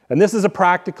 And this is a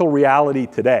practical reality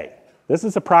today. This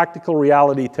is a practical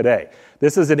reality today.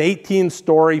 This is an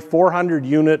 18-story,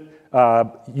 400-unit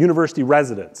university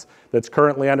residence that's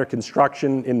currently under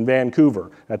construction in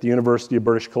Vancouver at the University of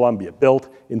British Columbia, built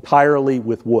entirely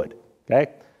with wood,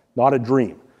 okay? Not a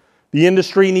dream. The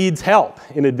industry needs help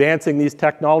in advancing these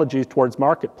technologies towards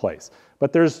marketplace,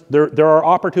 but there are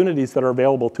opportunities that are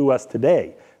available to us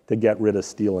today to get rid of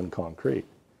steel and concrete.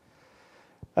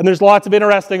 And there's lots of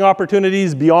interesting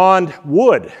opportunities beyond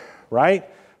wood, right?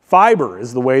 Fiber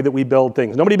is the way that we build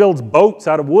things. Nobody builds boats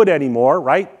out of wood anymore,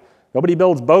 right? Nobody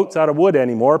builds boats out of wood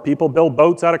anymore. People build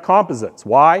boats out of composites.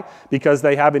 Why? Because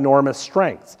they have enormous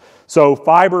strengths. So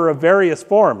fiber of various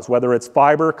forms, whether it's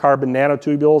fiber, carbon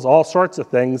nanotubules, all sorts of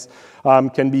things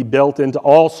can be built into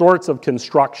all sorts of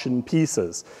construction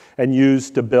pieces and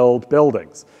used to build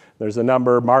buildings. There's a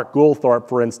number, Mark Goulthorpe,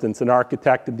 for instance, an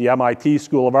architect at the MIT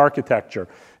School of Architecture,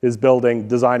 is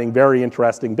designing very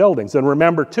interesting buildings. And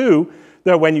remember, too,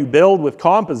 that when you build with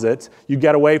composites, you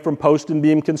get away from post and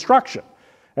beam construction.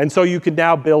 And so you can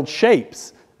now build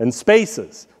shapes and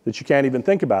spaces that you can't even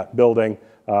think about building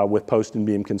with post and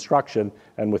beam construction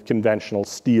and with conventional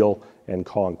steel and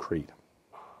concrete.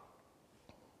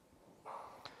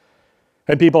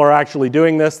 And people are actually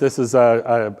doing this. This is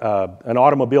an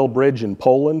automobile bridge in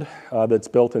Poland that's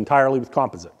built entirely with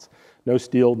composites. No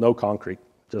steel, no concrete,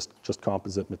 just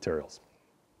composite materials.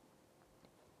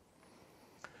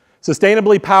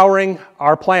 Sustainably powering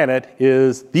our planet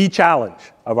is the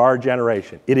challenge of our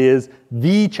generation. It is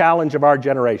the challenge of our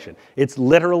generation. It's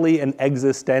literally an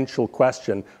existential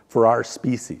question for our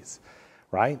species,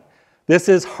 right? This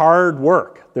is hard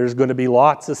work. There's going to be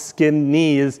lots of skinned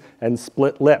knees and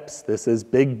split lips. This is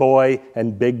big boy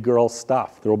and big girl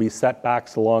stuff. There will be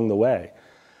setbacks along the way.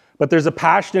 But there's a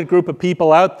passionate group of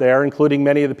people out there, including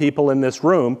many of the people in this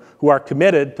room, who are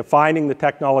committed to finding the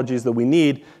technologies that we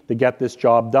need to get this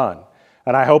job done.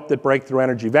 And I hope that Breakthrough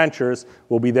Energy Ventures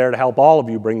will be there to help all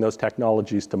of you bring those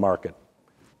technologies to market.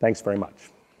 Thanks very much.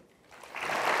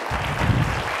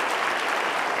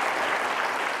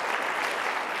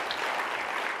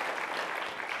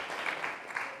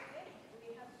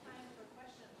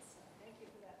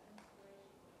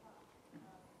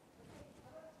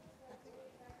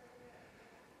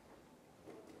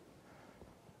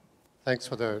 Thanks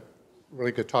for the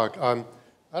really good talk. I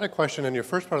had a question. In your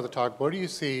first part of the talk, where do you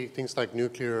see things like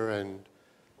nuclear and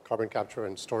carbon capture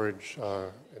and storage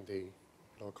in the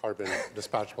low carbon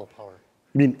dispatchable power?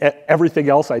 You mean everything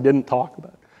else I didn't talk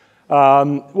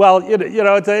about? Well,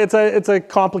 it's a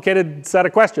complicated set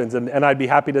of questions, and I'd be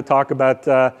happy to talk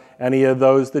about any of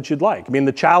those that you'd like. I mean,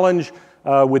 the challenge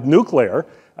with nuclear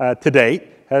to date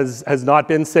has not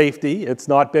been safety, it's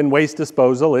not been waste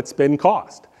disposal, it's been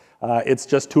cost. It's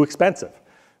just too expensive,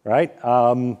 right?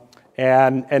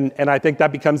 And I think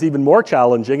that becomes even more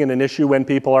challenging and an issue when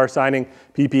people are signing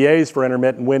PPAs for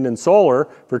intermittent wind and solar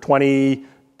for $20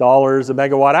 a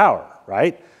megawatt hour,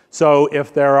 right? So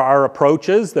if there are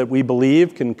approaches that we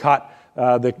believe can cut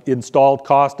the installed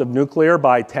cost of nuclear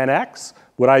by 10x,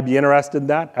 would I be interested in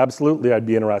that? Absolutely, I'd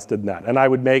be interested in that. And I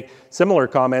would make similar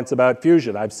comments about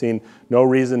fusion. I've seen no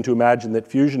reason to imagine that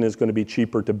fusion is going to be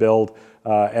cheaper to build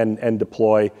and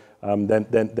deploy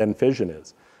than fission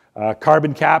is.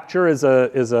 Carbon capture is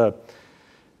a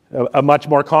much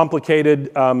more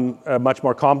complicated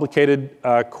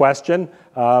question.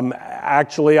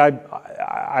 Actually,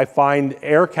 I find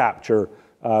air capture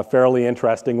fairly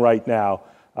interesting right now.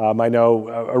 I know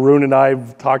Arun and I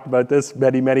have talked about this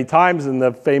many times in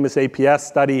the famous APS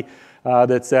study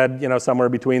that said, somewhere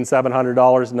between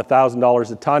 $700 and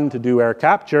 $1,000 a ton to do air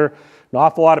capture. An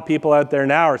awful lot of people out there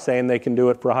now are saying they can do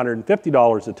it for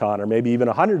 $150 a ton or maybe even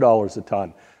 $100 a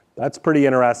ton. That's pretty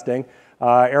interesting.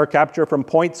 Air capture from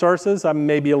point sources, I'm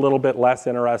maybe a little bit less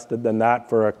interested than that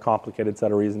for a complicated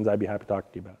set of reasons I'd be happy to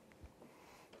talk to you about.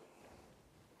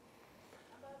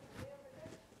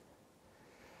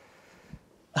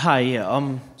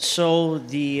 Hi, so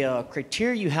the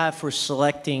criteria you have for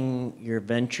selecting your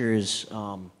ventures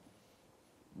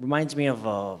reminds me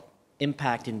of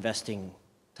impact investing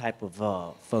type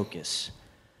of focus.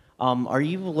 Are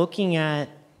you looking at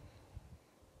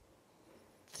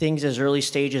things as early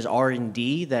stage as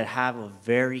R&D that have a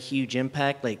very huge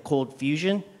impact, like cold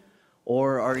fusion?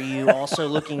 Or are you also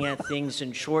looking at things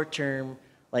in short term,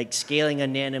 like scaling a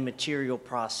nanomaterial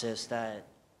process that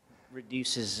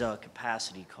reduces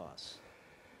capacity costs?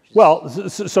 Well,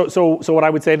 so what I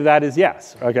would say to that is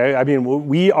yes. Okay, I mean,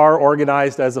 we are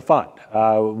organized as a fund.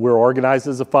 We're organized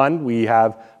as a fund. We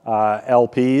have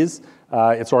LPs.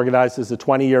 It's organized as a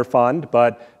 20-year fund,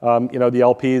 but the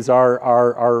LPs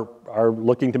are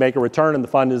looking to make a return, and the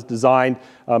fund is designed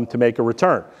to make a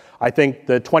return. I think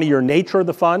the 20-year nature of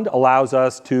the fund allows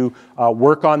us to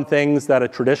work on things that a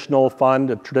traditional fund,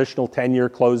 a traditional 10-year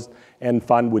closed-end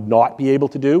fund would not be able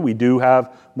to do. We do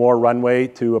have more runway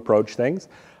to approach things.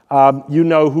 You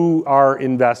know who our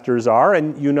investors are,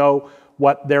 and you know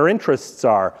what their interests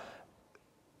are.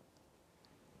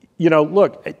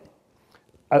 Look,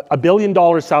 $1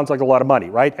 billion sounds like a lot of money,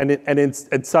 right? And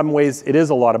in some ways, it is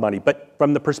a lot of money. But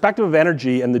from the perspective of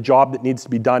energy and the job that needs to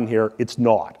be done here, it's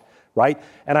not, right?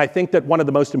 And I think that one of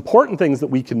the most important things that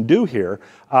we can do here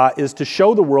is to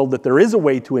show the world that there is a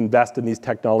way to invest in these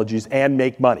technologies and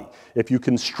make money. If you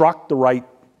construct the right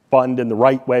fund in the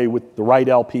right way with the right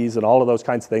LPs and all of those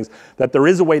kinds of things, that there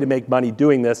is a way to make money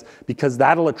doing this, because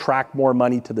that'll attract more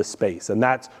money to the space, and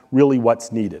that's really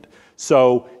what's needed.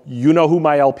 So you know who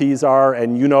my LPs are,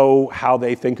 and you know how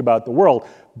they think about the world,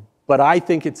 but I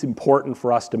think it's important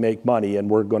for us to make money, and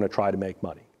we're going to try to make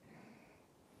money.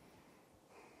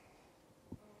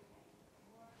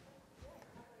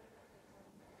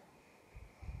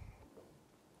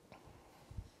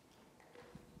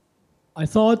 I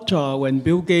thought when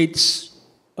Bill Gates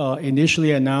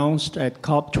initially announced at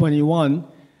COP21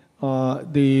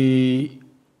 the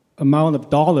amount of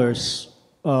dollars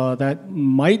that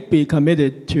might be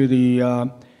committed to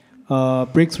the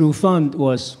Breakthrough Fund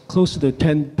was close to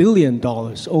 $10 billion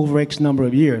over X number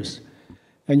of years.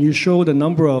 And you showed a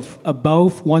number of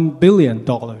above $1 billion.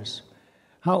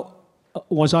 How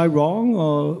was I wrong,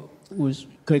 or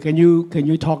can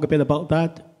you talk a bit about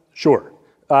that? Sure.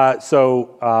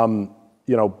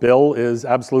 You know, Bill is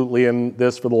absolutely in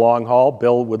this for the long haul.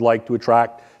 Bill would like to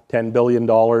attract $10 billion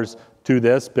to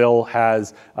this. Bill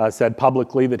has said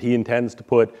publicly that he intends to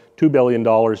put $2 billion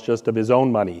just of his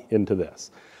own money into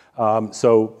this.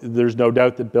 So there's no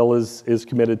doubt that Bill is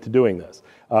committed to doing this.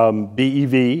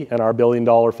 BEV and our $1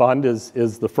 billion fund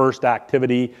is the first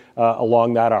activity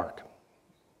along that arc.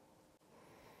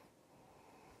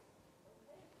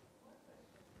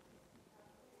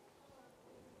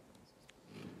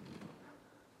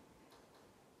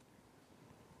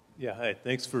 Yeah, hi.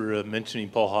 Thanks for mentioning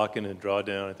Paul Hawken and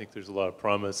Drawdown. I think there's a lot of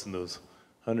promise in those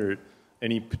 100.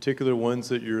 Any particular ones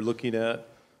that you're looking at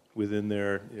within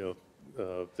there, you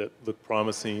know, that look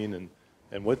promising,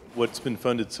 and what's been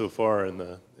funded so far in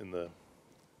the?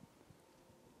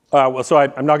 Well, so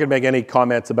I'm not going to make any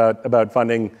comments about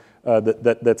funding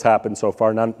that's happened so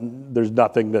far. There's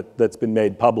nothing that's been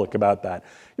made public about that.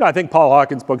 You know, I think Paul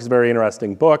Hawken's book is a very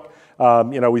interesting book.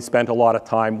 You know, we spent a lot of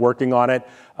time working on it.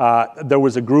 There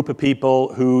was a group of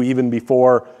people who, even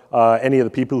before any of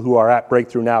the people who are at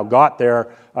Breakthrough now got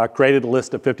there, created a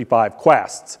list of 55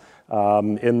 quests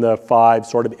in the 5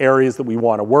 sort of areas that we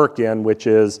want to work in, which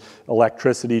is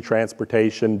electricity,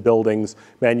 transportation, buildings,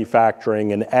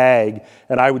 manufacturing, and ag.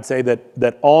 And I would say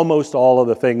that almost all of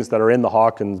the things that are in the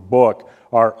Hawkins book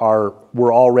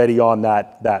were already on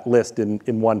that list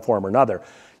in one form or another.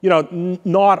 You know,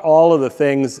 not all of the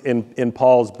things in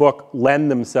Paul's book lend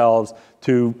themselves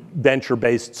to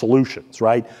venture-based solutions,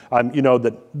 right? You know,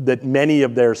 that many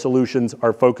of their solutions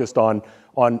are focused on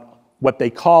what they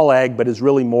call ag, but is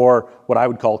really more what I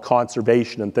would call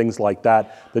conservation and things like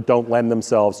that don't lend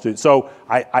themselves to. So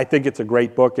I think it's a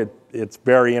great book. It's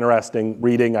very interesting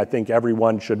reading. I think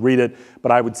everyone should read it.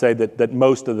 But I would say that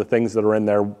most of the things that are in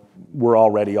there were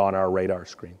already on our radar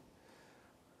screen.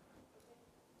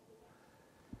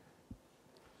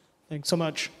 Thanks so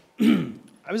much.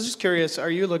 I was just curious, are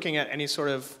you looking at any sort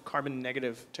of carbon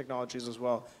negative technologies as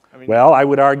well? I mean, well, I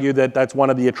would argue that that's one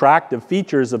of the attractive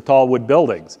features of tall wood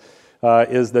buildings,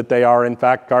 is that they are in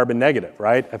fact carbon negative,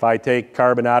 right? If I take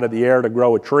carbon out of the air to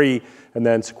grow a tree and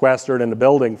then sequester it in a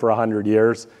building for 100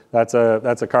 years, that's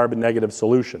a carbon negative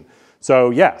solution. So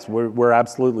yes, we're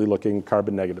absolutely looking at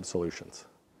carbon negative solutions.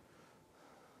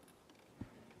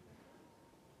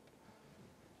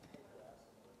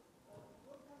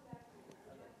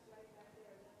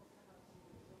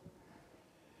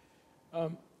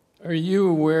 Are you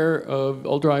aware of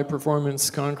ultra-high performance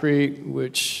concrete,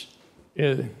 which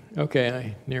is, okay,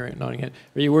 I near it, nodding head.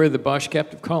 Are you aware of the Bosch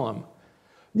captive column?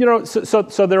 You know,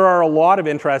 so there are a lot of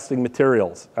interesting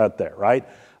materials out there, right?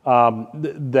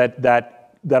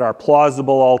 That are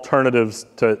plausible alternatives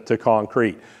to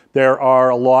concrete. There are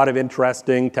a lot of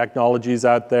interesting technologies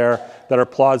out there that are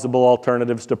plausible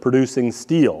alternatives to producing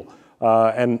steel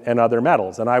and other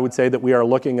metals. And I would say that we are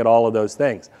looking at all of those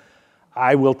things.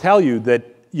 I will tell you that,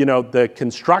 you know, the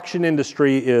construction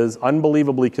industry is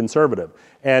unbelievably conservative.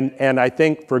 And I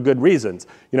think for good reasons.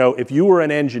 You know, if you were an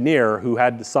engineer who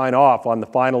had to sign off on the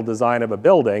final design of a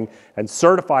building and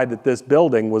certified that this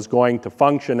building was going to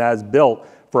function as built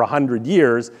for 100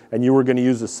 years, and you were going to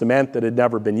use a cement that had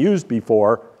never been used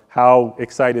before, how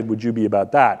excited would you be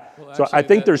about that? Well, so I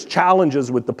think there's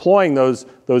challenges with deploying those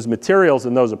materials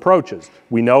and those approaches.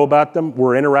 We know about them,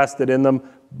 we're interested in them,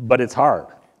 but it's hard.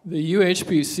 The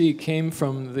UHPC came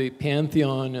from the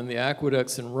Pantheon and the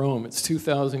aqueducts in Rome. It's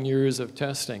 2,000 years of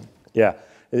testing. Yeah,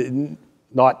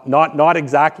 not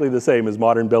exactly the same as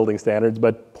modern building standards,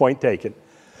 but point taken.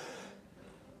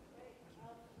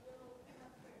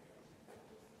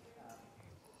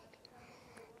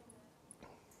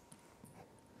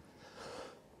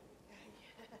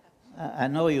 I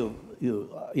know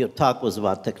your talk was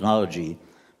about technology,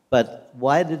 but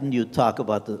why didn't you talk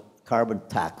about the carbon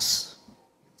tax?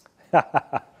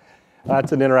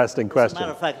 That's an interesting question. As a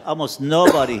matter of fact, almost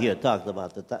nobody here talked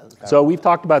about the tax. So we've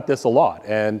talked about this a lot,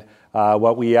 and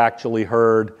what we actually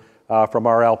heard from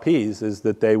our LPs is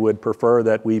that they would prefer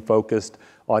that we focused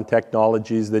on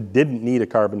technologies that didn't need a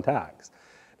carbon tax.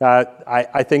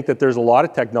 I think that there's a lot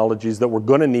of technologies that we're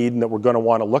going to need and that we're going to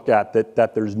want to look at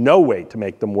that there's no way to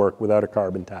make them work without a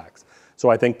carbon tax. So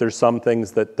I think there's some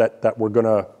things that we're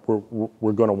gonna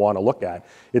want to look at.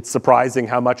 It's surprising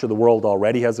how much of the world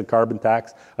already has a carbon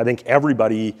tax. I think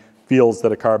everybody feels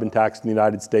that a carbon tax in the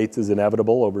United States is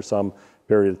inevitable over some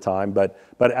period of time, but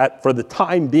for the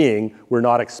time being, we're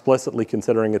not explicitly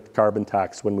considering a carbon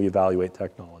tax when we evaluate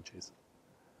technologies.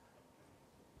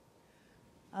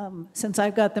 Since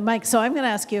I've got the mic, so I'm going to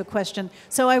ask you a question.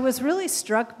 So I was really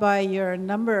struck by your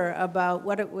number about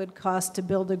what it would cost to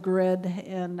build a grid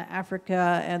in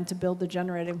Africa and to build the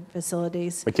generating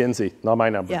facilities. McKinsey, not my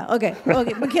number. Yeah, okay,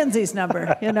 McKinsey's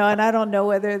number, and I don't know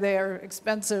whether they're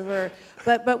expensive or,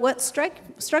 but what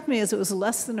struck me is it was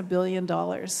less than $1 billion. It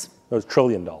was $1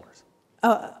 trillion.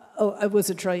 Oh, it was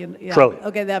 $1 trillion. Yeah. Trillion.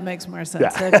 Okay, that makes more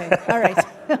sense. Yeah. Okay, all right.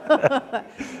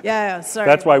 yeah, sorry.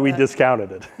 That's why we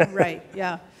discounted it. Right,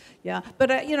 yeah. Yeah, but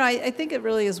I think it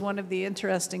really is one of the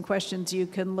interesting questions. You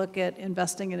can look at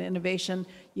investing in innovation.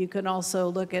 You can also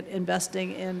look at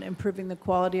investing in improving the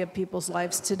quality of people's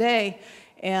lives today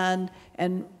and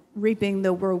reaping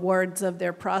the rewards of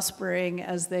their prospering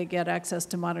as they get access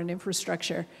to modern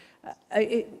infrastructure.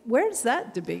 Where's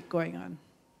that debate going on?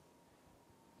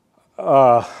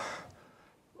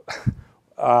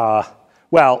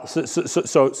 Well,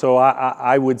 so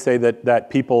I would say that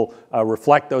people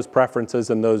reflect those preferences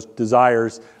and those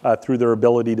desires through their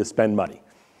ability to spend money.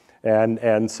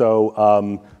 And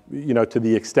so, to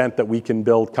the extent that we can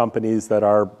build companies that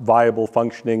are viable,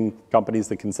 functioning companies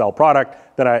that can sell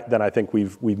product, then I think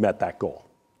we've met that goal.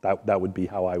 That would be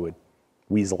how I would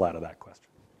weasel out of that question.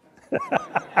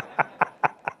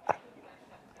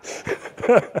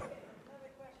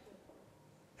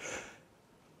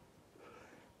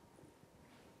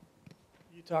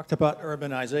 You talked about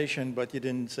urbanization, but you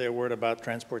didn't say a word about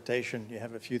transportation. Do you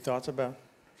have a few thoughts about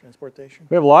transportation?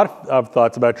 We have a lot of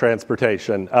thoughts about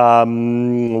transportation.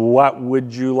 What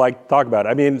would you like to talk about?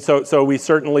 I mean, so we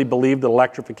certainly believe that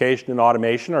electrification and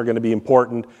automation are going to be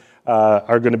important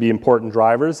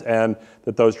drivers, and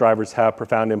that those drivers have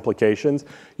profound implications.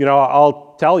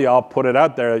 I'll tell you, I'll put it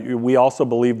out there. We also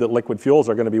believe that liquid fuels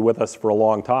are going to be with us for a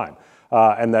long time.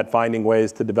 And that finding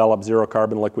ways to develop zero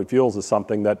carbon liquid fuels is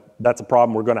something that's a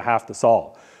problem we're going to have to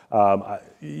solve.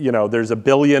 There's 1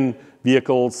 billion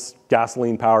vehicles,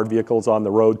 gasoline-powered vehicles on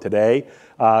the road today.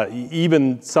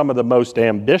 Even some of the most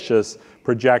ambitious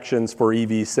projections for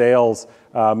EV sales,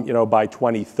 by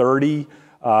 2030,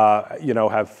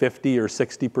 have 50 or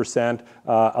 60%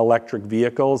 electric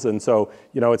vehicles. And so,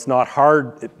 it's not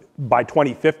hard. By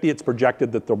 2050, it's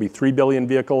projected that there'll be 3 billion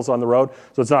vehicles on the road.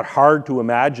 So it's not hard to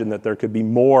imagine that there could be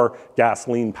more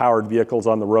gasoline-powered vehicles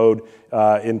on the road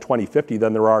in 2050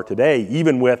 than there are today,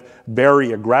 even with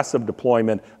very aggressive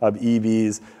deployment of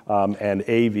EVs and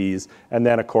AVs. And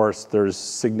then, of course, there's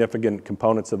significant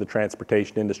components of the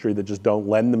transportation industry that just don't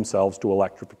lend themselves to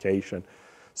electrification.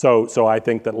 So I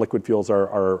think that liquid fuels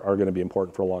are going to be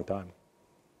important for a long time.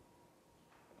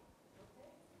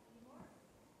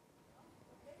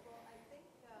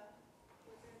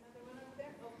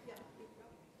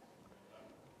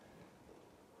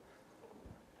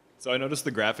 So I noticed the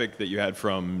graphic that you had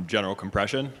from general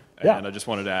compression, Yeah. and I just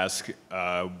wanted to ask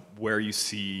where you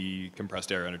see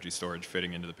compressed air energy storage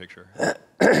fitting into the picture.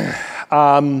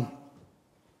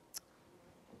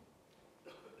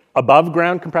 Above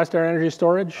ground compressed air energy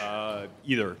storage?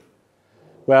 Either.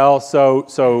 Well, so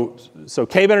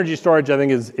cave energy storage I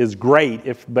think is great,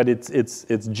 but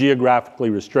it's geographically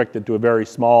restricted to a very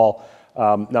small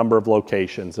number of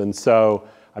locations, and so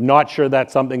I'm not sure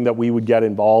that's something that we would get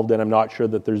involved in. I'm not sure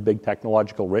that there's big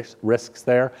technological risks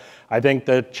there. I think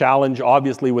the challenge,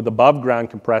 obviously, with above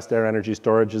ground compressed air energy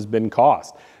storage has been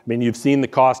cost. I mean, you've seen the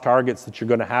cost targets that you're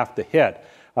going to have to hit.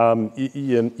 And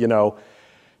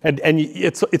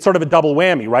it's sort of a double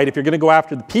whammy, right? If you're going to go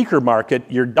after the peaker market,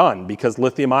 you're done because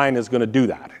lithium ion is going to do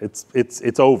that.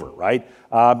 It's over, right?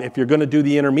 If you're going to do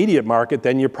the intermediate market,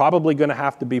 then you're probably going to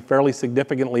have to be fairly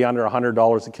significantly under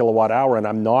 $100 a kilowatt hour, and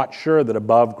I'm not sure that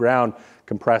above ground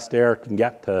compressed air can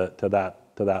get to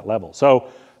that level. So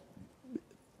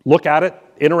look at it,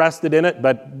 interested in it,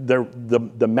 but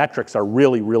the metrics are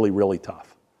really, really, really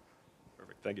tough.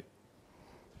 Perfect. Thank you.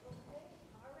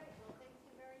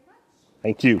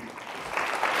 Thank you.